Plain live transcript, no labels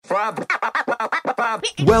Welcome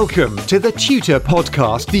to the Tutor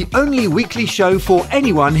Podcast, the only weekly show for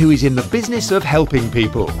anyone who is in the business of helping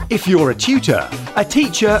people. If you're a tutor, a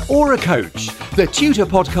teacher, or a coach, the Tutor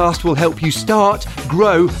Podcast will help you start,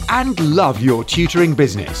 grow, and love your tutoring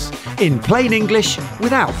business. In plain English,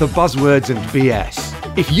 without the buzzwords and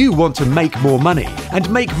BS. If you want to make more money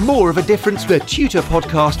and make more of a difference, the Tutor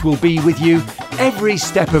Podcast will be with you every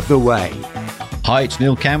step of the way. Hi, it's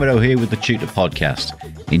Neil Cameron here with the Tutor Podcast,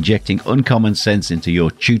 injecting uncommon sense into your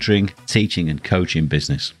tutoring, teaching and coaching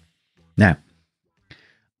business. Now,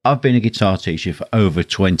 I've been a guitar teacher for over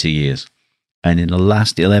 20 years, and in the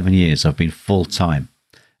last 11 years I've been full-time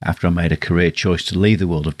after I made a career choice to leave the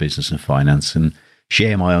world of business and finance and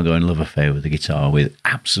share my ongoing love affair with the guitar with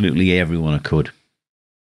absolutely everyone I could.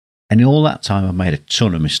 And in all that time I've made a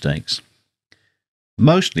ton of mistakes,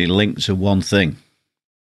 mostly linked to one thing: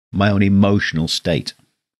 my own emotional state.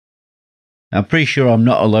 I'm pretty sure I'm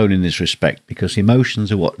not alone in this respect, because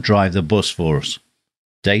emotions are what drive the bus for us,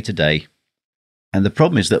 day to day. And the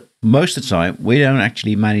problem is that most of the time, we don't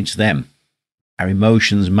actually manage them. Our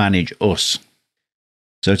emotions manage us.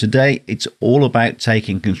 So today, it's all about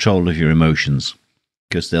taking control of your emotions,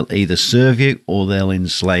 because they'll either serve you or they'll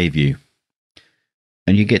enslave you.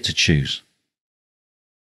 And you get to choose.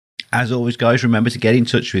 As always, guys, remember to get in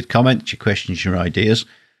touch with comments, your questions, your ideas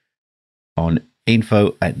on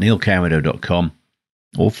info@neilcameron.com,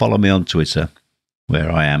 or follow me on Twitter,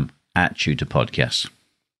 where I am @TutorPodcast.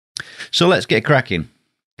 So let's get cracking.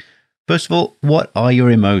 First of all, what are your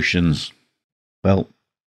emotions? Well,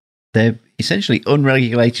 they're essentially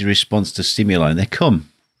unregulated response to stimuli, and they come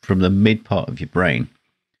from the mid part of your brain.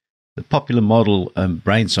 The popular model of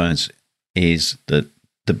brain science is that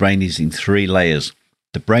the brain is in three layers.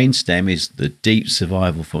 The brainstem is the deep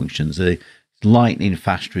survival functions, the lightning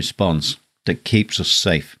fast response that keeps us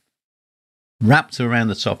safe. Wrapped around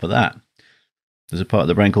the top of that, there's a part of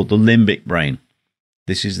the brain called the limbic brain.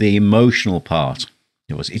 This is the emotional part.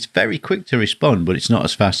 It's very quick to respond, but it's not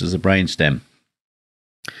as fast as the brainstem.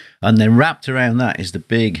 And then wrapped around that is the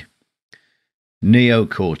big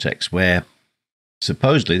neocortex, where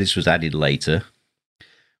supposedly this was added later.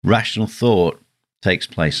 Rational thought takes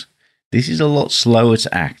place. This is a lot slower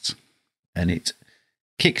to act, and it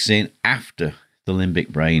kicks in after the limbic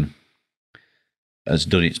brain has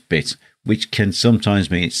done its bit, which can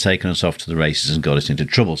sometimes mean it's taken us off to the races and got us into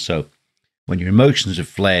trouble. So when your emotions have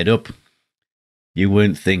flared up, you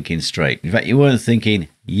weren't thinking straight. In fact, you weren't thinking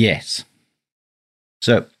yes.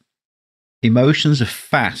 So emotions are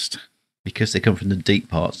fast because they come from the deep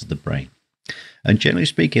parts of the brain. And generally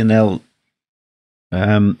speaking, they'll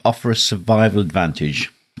offer a survival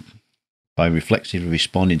advantage by reflexively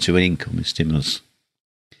responding to an incoming stimulus.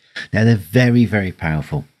 Now, they're very, very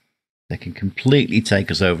powerful. They can completely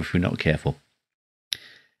take us over if we're not careful.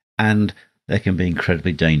 And they can be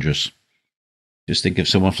incredibly dangerous. Just think of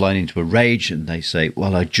someone flying into a rage and they say,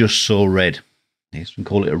 well, I just saw red. They can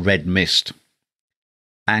call it a red mist.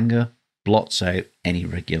 Anger blots out any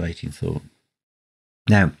regulating thought.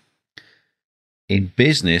 Now, in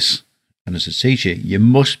business, and as a teacher, you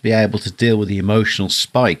must be able to deal with the emotional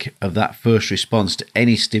spike of that first response to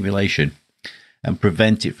any stimulation and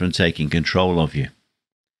prevent it from taking control of you.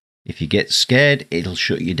 If you get scared, it'll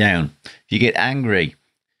shut you down. If you get angry,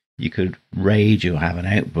 you could rage or have an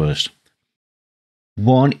outburst.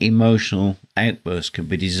 One emotional outburst can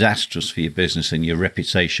be disastrous for your business and your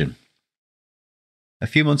reputation. A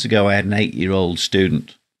few months ago, I had an 8-year-old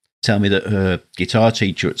student tell me that her guitar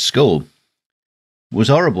teacher at school was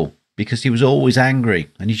horrible, because he was always angry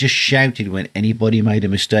and he just shouted when anybody made a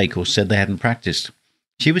mistake or said they hadn't practiced.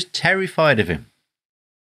 She was terrified of him.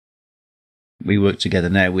 We work together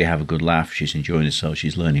now. We have a good laugh. She's enjoying herself.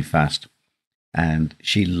 She's learning fast. And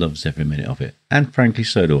she loves every minute of it. And frankly,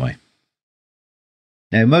 so do I.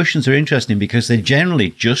 Now, emotions are interesting because they're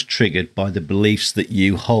generally just triggered by the beliefs that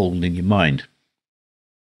you hold in your mind.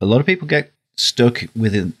 A lot of people get stuck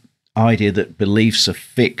with an idea that beliefs are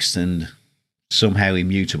fixed and somehow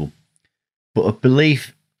immutable. But a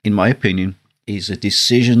belief, in my opinion, is a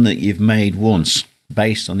decision that you've made once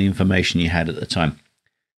based on the information you had at the time.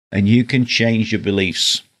 And you can change your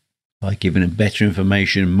beliefs by giving them better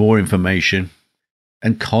information, more information,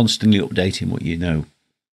 and constantly updating what you know.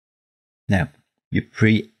 Now, your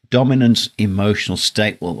predominant emotional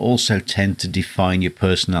state will also tend to define your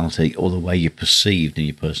personality, or the way you're perceived in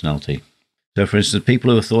your personality. So, for instance,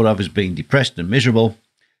 people who are thought of as being depressed and miserable,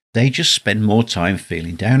 they just spend more time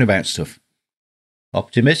feeling down about stuff.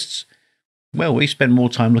 Optimists, well, we spend more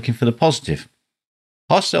time looking for the positive.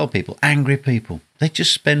 Hostile people, angry people, they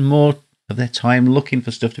just spend more of their time looking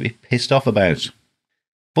for stuff to be pissed off about.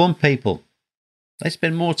 Fun people, They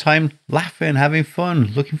spend more time laughing, having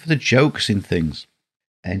fun, looking for the jokes in things.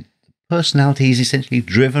 And personality is essentially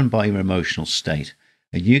driven by your emotional state,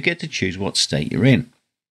 and you get to choose what state you're in.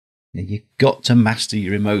 Now, you've got to master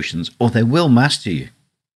your emotions, or they will master you.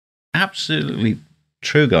 Absolutely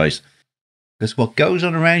true, guys. Because what goes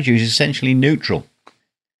on around you is essentially neutral.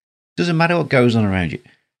 Doesn't matter what goes on around you.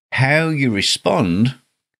 How you respond,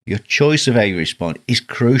 your choice of how you respond, is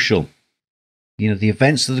crucial. The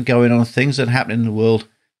events that are going on, things that happen in the world,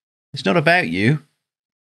 it's not about you.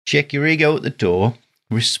 Check your ego at the door.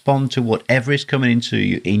 Respond to whatever is coming into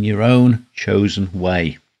you in your own chosen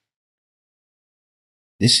way.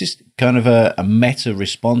 This is kind of a meta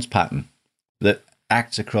response pattern that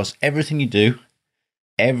acts across everything you do,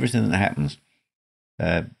 everything that happens.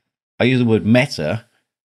 I use the word meta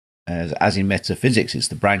as in metaphysics. It's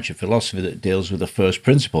the branch of philosophy that deals with the first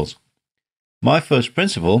principles. My first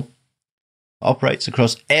principle operates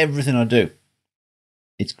across everything I do.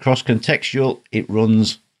 It's cross-contextual. It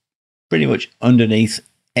runs pretty much underneath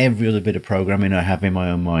every other bit of programming I have in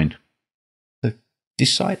my own mind. So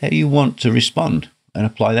decide how you want to respond and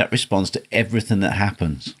apply that response to everything that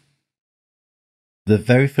happens. The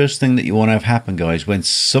very first thing that you want to have happen, guys, when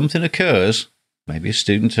something occurs, maybe a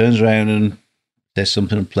student turns around and says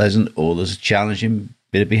something unpleasant, or there's a challenging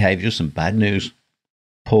bit of behavior, some bad news,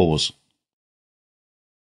 pause.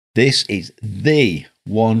 This is the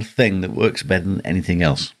one thing that works better than anything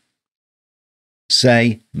else.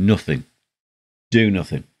 Say nothing. Do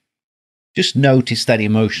nothing. Just notice that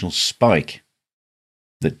emotional spike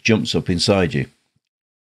that jumps up inside you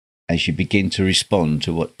as you begin to respond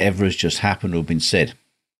to whatever has just happened or been said.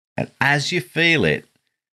 And as you feel it,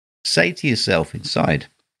 say to yourself inside,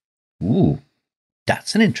 ooh,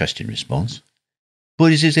 that's an interesting response.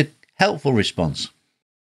 But is it a helpful response?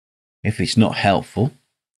 If it's not helpful,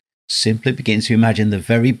 simply begin to imagine the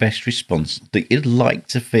very best response that you'd like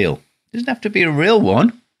to feel. It doesn't have to be a real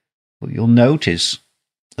one, but you'll notice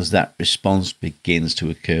as that response begins to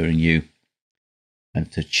occur in you and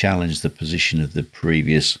to challenge the position of the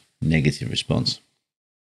previous negative response.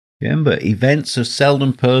 Remember, events are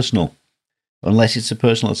seldom personal unless it's a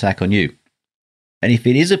personal attack on you. And if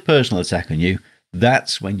it is a personal attack on you,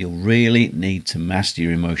 that's when you'll really need to master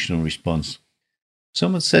your emotional response.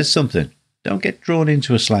 Someone says something, don't get drawn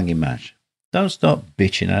into a slanging match. Don't start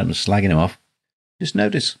bitching at them and slagging them off. Just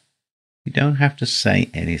notice. You don't have to say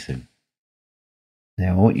anything.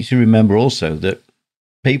 Now, I want you to remember also that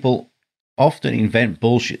people often invent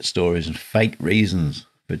bullshit stories and fake reasons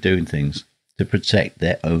for doing things to protect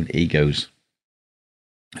their own egos.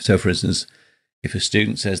 So, for instance, if a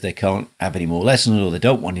student says they can't have any more lessons or they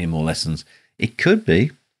don't want any more lessons, it could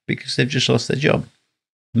be because they've just lost their job.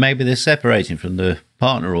 Maybe they're separating from their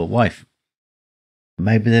partner or wife.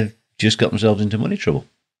 Maybe they've just got themselves into money trouble.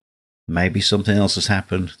 Maybe something else has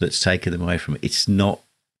happened that's taken them away from it. It's not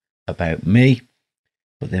about me,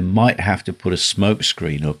 but they might have to put a smoke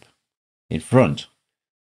screen up in front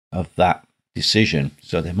of that decision.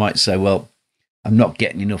 So they might say, well, I'm not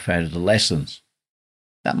getting enough out of the lessons.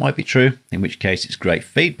 That might be true, in which case it's great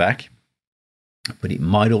feedback, but it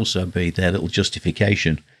might also be their little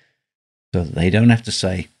justification so that they don't have to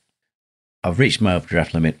say, I've reached my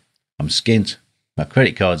overdraft limit, I'm skint, my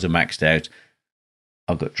credit cards are maxed out,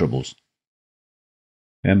 I've got troubles.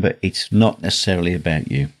 Remember, it's not necessarily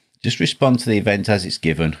about you. Just respond to the event as it's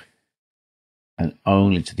given and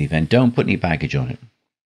only to the event. Don't put any baggage on it.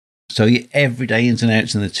 So your everyday ins and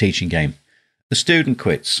outs in the teaching game. The student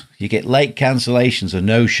quits. You get late cancellations or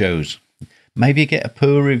no-shows. Maybe you get a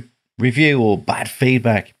poor review or bad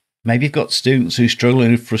feedback. Maybe you've got students who struggle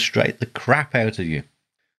and frustrate the crap out of you.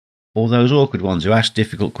 Or those awkward ones who ask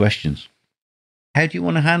difficult questions. How do you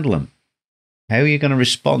want to handle them? How are you going to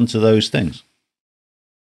respond to those things?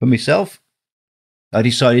 For myself, I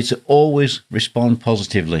decided to always respond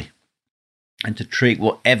positively and to treat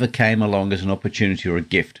whatever came along as an opportunity or a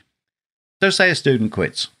gift. So say a student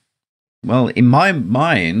quits. Well, in my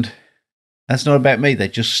mind, that's not about me. They're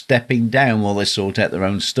just stepping down while they sort out their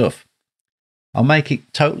own stuff. I'll make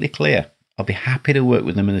it totally clear. I'll be happy to work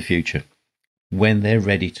with them in the future when they're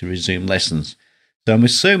ready to resume lessons. So I'm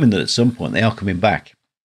assuming that at some point they are coming back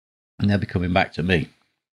and they'll be coming back to me.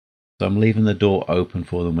 So I'm leaving the door open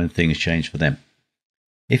for them when things change for them.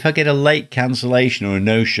 If I get a late cancellation or a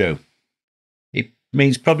no-show, it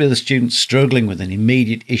means probably the student's struggling with an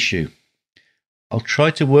immediate issue. I'll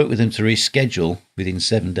try to work with them to reschedule within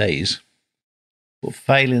 7 days. But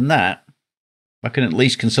failing that, I can at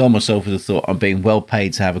least console myself with the thought I'm being well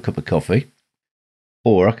paid to have a cup of coffee.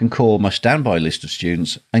 Or I can call my standby list of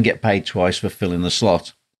students and get paid twice for filling the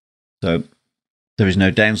slot. So there is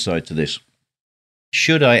no downside to this.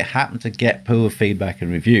 Should I happen to get poor feedback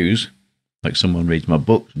and reviews, like someone reads my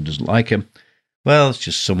book and doesn't like them, well, it's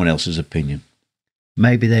just someone else's opinion.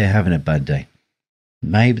 Maybe they're having a bad day.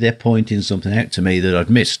 Maybe they're pointing something out to me that I've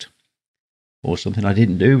missed, or something I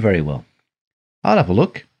didn't do very well. I'll have a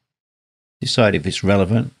look, decide if it's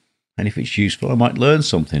relevant, and if it's useful, I might learn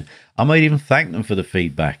something. I might even thank them for the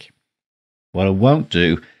feedback. What I won't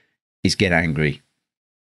do is get angry.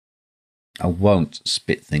 I won't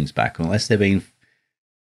spit things back unless they're being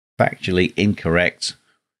factually incorrect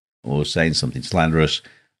or saying something slanderous.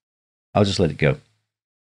 I'll just let it go.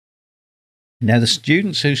 Now, the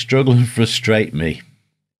students who struggle and frustrate me,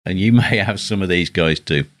 and you may have some of these guys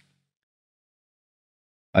too,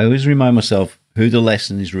 I always remind myself who the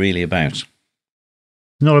lesson is really about. It's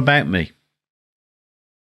not about me.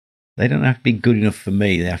 They don't have to be good enough for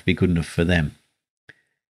me, they have to be good enough for them.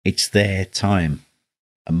 It's their time.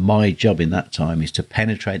 And my job in that time is to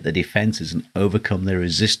penetrate the defenses and overcome their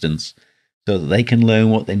resistance so that they can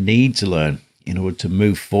learn what they need to learn in order to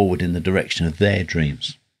move forward in the direction of their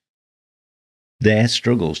dreams. Their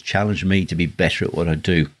struggles challenge me to be better at what I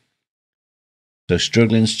do. So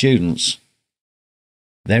struggling students,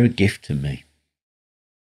 they're a gift to me.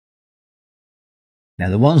 Now,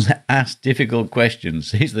 the ones that ask difficult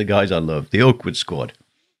questions, these are the guys I love, the awkward squad.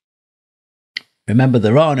 Remember,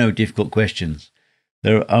 there are no difficult questions.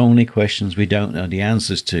 There are only questions we don't know the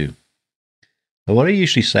answers to. So what I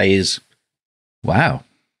usually say is, wow,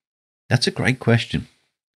 that's a great question.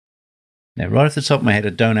 Now, right off the top of my head, I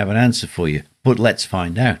don't have an answer for you, but let's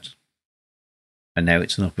find out. And now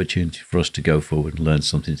it's an opportunity for us to go forward and learn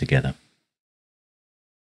something together.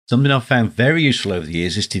 Something I've found very useful over the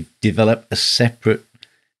years is to develop a separate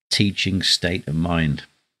teaching state of mind.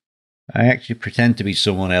 I actually pretend to be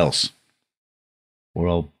someone else, or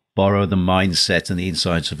I'll borrow the mindset and the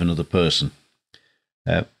insights of another person.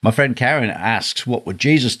 My friend Karen asks, what would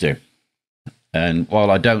Jesus do? And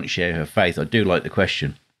while I don't share her faith, I do like the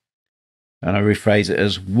question. And I rephrase it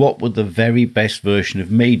as, what would the very best version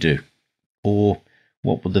of me do? Or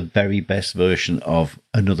what would the very best version of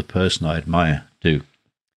another person I admire do?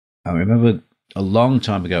 I remember a long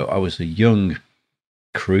time ago, I was a young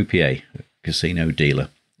croupier, casino dealer,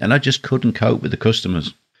 and I just couldn't cope with the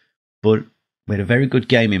customers. But we had a very good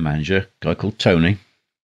gaming manager, a guy called Tony,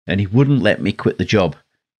 and he wouldn't let me quit the job.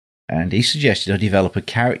 And he suggested I develop a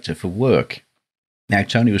character for work. Now,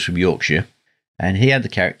 Tony was from Yorkshire, and he had the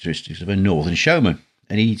characteristics of a northern showman.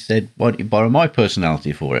 And he said, why don't you borrow my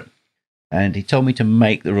personality for it? And he told me to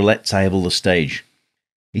make the roulette table the stage.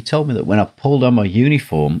 He told me that when I pulled on my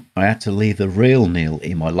uniform, I had to leave the real Neil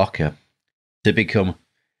in my locker to become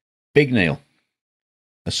Big Neil,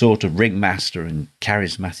 a sort of ringmaster and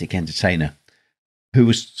charismatic entertainer who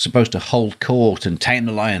was supposed to hold court and tame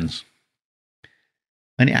the lions.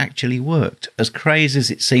 And it actually worked. As crazy as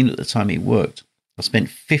it seemed at the time, it worked. I spent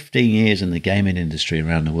 15 years in the gaming industry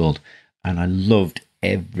around the world, and I loved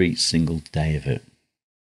every single day of it.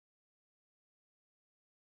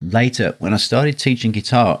 Later, when I started teaching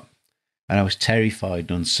guitar, and I was terrified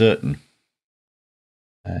and uncertain,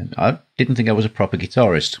 and I didn't think I was a proper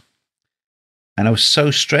guitarist. And I was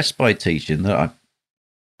so stressed by teaching that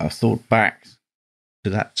I thought back to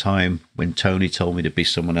that time when Tony told me to be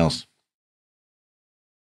someone else.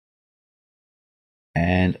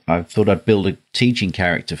 And I thought I'd build a teaching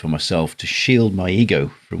character for myself to shield my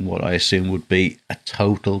ego from what I assumed would be a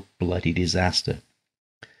total bloody disaster.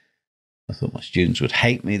 I thought my students would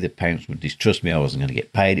hate me, the parents would distrust me, I wasn't going to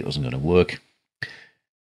get paid, it wasn't going to work.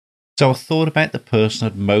 So I thought about the person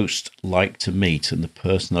I'd most like to meet and the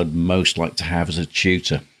person I'd most like to have as a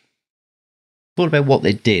tutor. Thought about what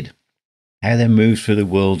they did, how they moved through the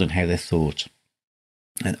world and how they thought.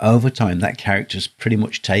 And over time, that character's pretty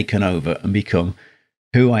much taken over and become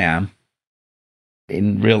who I am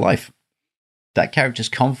in real life. That character's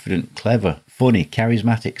confident, clever, funny,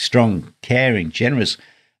 charismatic, strong, caring, generous,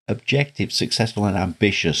 objective, successful and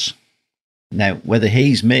ambitious. Now, whether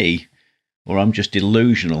he's me or I'm just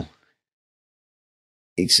delusional,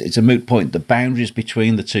 it's a moot point. The boundaries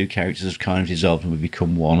between the two characters have kind of dissolved and we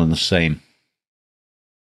become one and the same.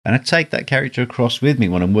 And I take that character across with me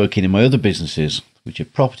when I'm working in my other businesses, which are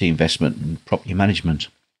property investment and property management.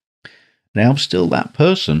 Now I'm still that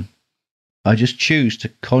person. I just choose to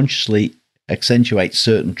consciously accentuate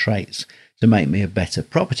certain traits to make me a better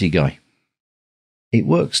property guy. It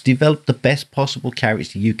works. Develop the best possible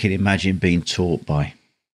character you can imagine being taught by.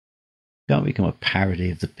 Don't become a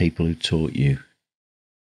parody of the people who taught you.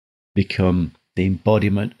 Become the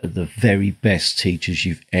embodiment of the very best teachers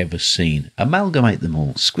you've ever seen. Amalgamate them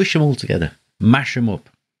all, squish them all together, mash them up,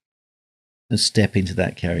 and step into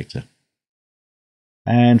that character.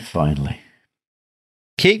 And finally,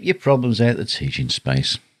 Keep your problems out of the teaching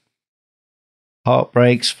space.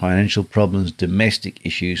 Heartbreaks, financial problems, domestic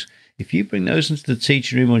issues. If you bring those into the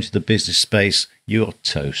teaching room or into the business space, you're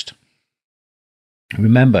toast.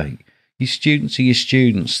 Remember, your students are your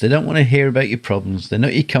students. They don't want to hear about your problems. They're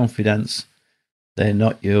not your confidants. They're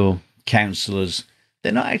not your counsellors.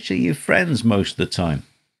 They're not actually your friends most of the time.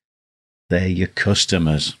 They're your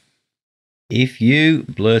customers. If you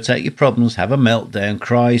blurt out your problems, have a meltdown,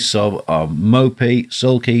 cry, sob, are mopey,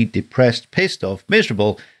 sulky, depressed, pissed off,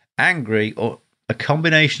 miserable, angry, or a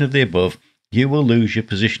combination of the above, you will lose your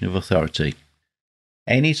position of authority.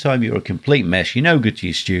 Anytime you're a complete mess, you're no good to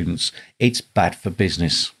your students, it's bad for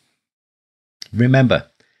business. Remember,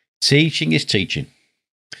 teaching is teaching.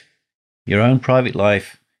 Your own private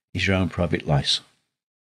life is your own private life.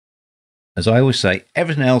 As I always say,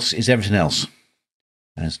 everything else is everything else.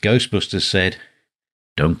 And as Ghostbusters said,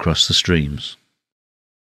 don't cross the streams.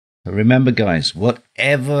 But remember, guys,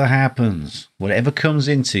 whatever happens, whatever comes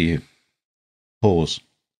into you, pause.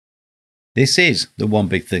 This is the one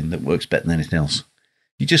big thing that works better than anything else.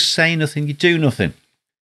 You just say nothing, you do nothing.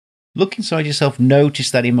 Look inside yourself,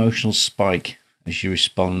 notice that emotional spike as you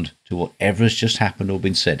respond to whatever has just happened or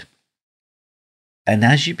been said. And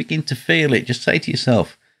as you begin to feel it, just say to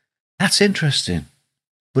yourself, that's interesting,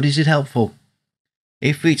 but is it helpful?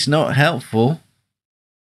 If it's not helpful,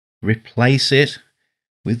 replace it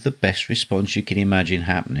with the best response you can imagine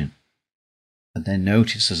happening. And then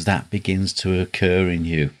notice as that begins to occur in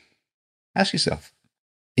you. Ask yourself,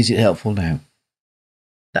 is it helpful now?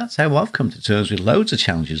 That's how I've come to terms with loads of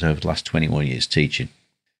challenges over the last 21 years teaching.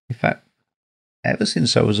 In fact, ever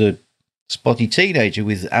since I was a spotty teenager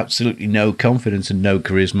with absolutely no confidence and no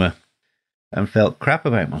charisma and felt crap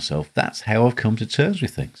about myself, that's how I've come to terms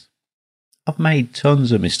with things. I've made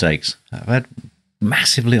tons of mistakes. I've had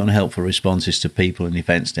massively unhelpful responses to people and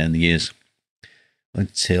events down the years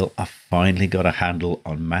until I finally got a handle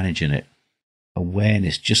on managing it.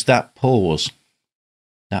 Awareness, just that pause,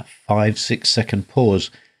 that 5-6 second pause.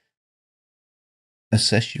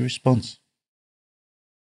 Assess your response.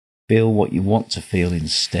 Feel what you want to feel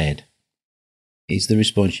instead. Is the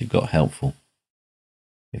response you've got helpful?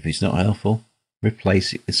 If it's not helpful,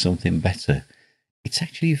 replace it with something better. It's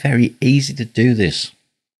actually very easy to do this.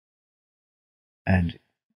 And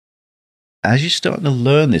as you're starting to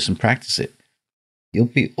learn this and practice it, you'll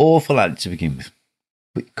be awful at it to begin with.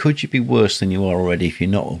 But could you be worse than you are already if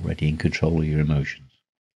you're not already in control of your emotions?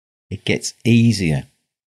 It gets easier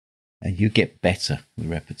and you get better with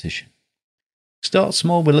repetition. Start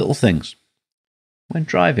small with little things. When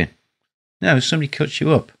driving, somebody cuts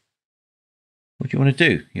you up. What do you want to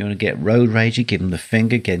do? You want to get road ragey, give them the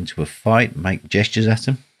finger, get into a fight, make gestures at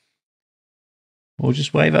them? Or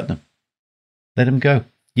just wave at them? Let them go.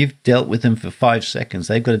 You've dealt with them for 5 seconds.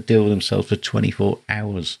 They've got to deal with themselves for 24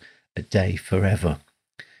 hours a day forever.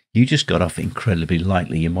 You just got off incredibly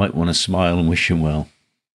lightly. You might want to smile and wish them well.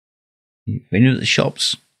 When you're at the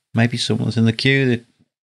shops, maybe someone's in the queue,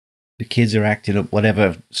 the kids are acting up,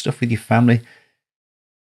 whatever, stuff with your family.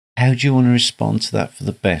 How do you want to respond to that for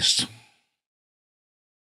the best?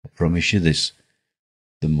 I promise you this,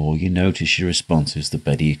 the more you notice your responses, the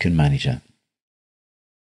better you can manage that.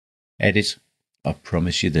 Edit, I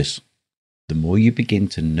promise you this, the more you begin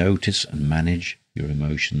to notice and manage your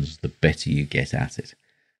emotions, the better you get at it,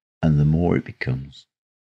 and the more it becomes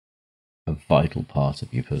a vital part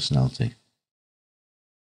of your personality.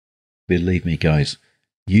 Believe me, guys,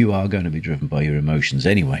 you are going to be driven by your emotions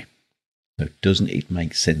anyway. So doesn't it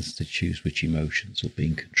make sense to choose which emotions will be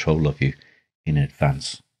in control of you in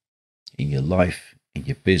advance? In your life, in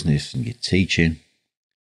your business, in your teaching,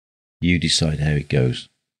 you decide how it goes.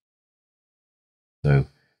 So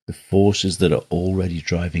the forces that are already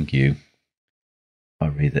driving you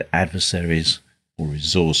are either adversaries or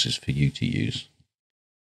resources for you to use.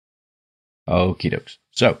 Okie dokes.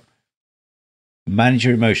 So, manage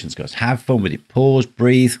your emotions, guys. Have fun with it. Pause,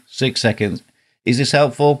 breathe, 6 seconds. Is this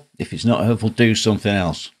helpful? If it's not helpful, do something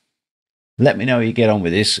else. Let me know how you get on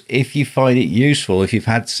with this. If you find it useful, if you've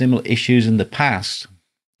had similar issues in the past,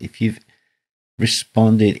 if you've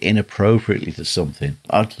responded inappropriately to something,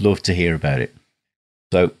 I'd love to hear about it.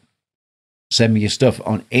 So, send me your stuff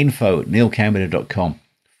on info@neilcambiner.com.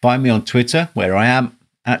 Find me on Twitter, where I am,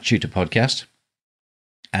 @TutorPodcast.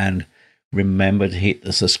 And remember to hit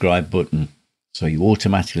the subscribe button so you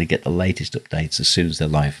automatically get the latest updates as soon as they're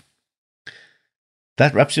live.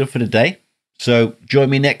 That wraps it up for today. So join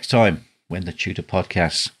me next time when the Tutor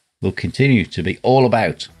Podcast will continue to be all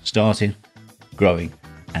about starting, growing,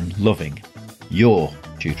 and loving your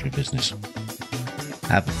tutoring business.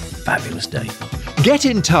 Have a fabulous day. Get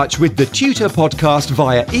in touch with the Tutor Podcast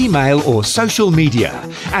via email or social media,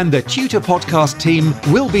 and the Tutor Podcast team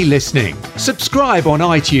will be listening. Subscribe on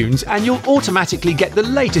iTunes and you'll automatically get the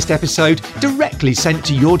latest episode directly sent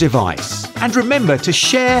to your device. And remember to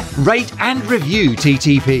share, rate and review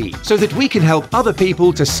TTP so that we can help other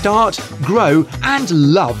people to start, grow and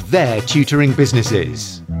love their tutoring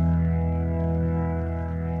businesses.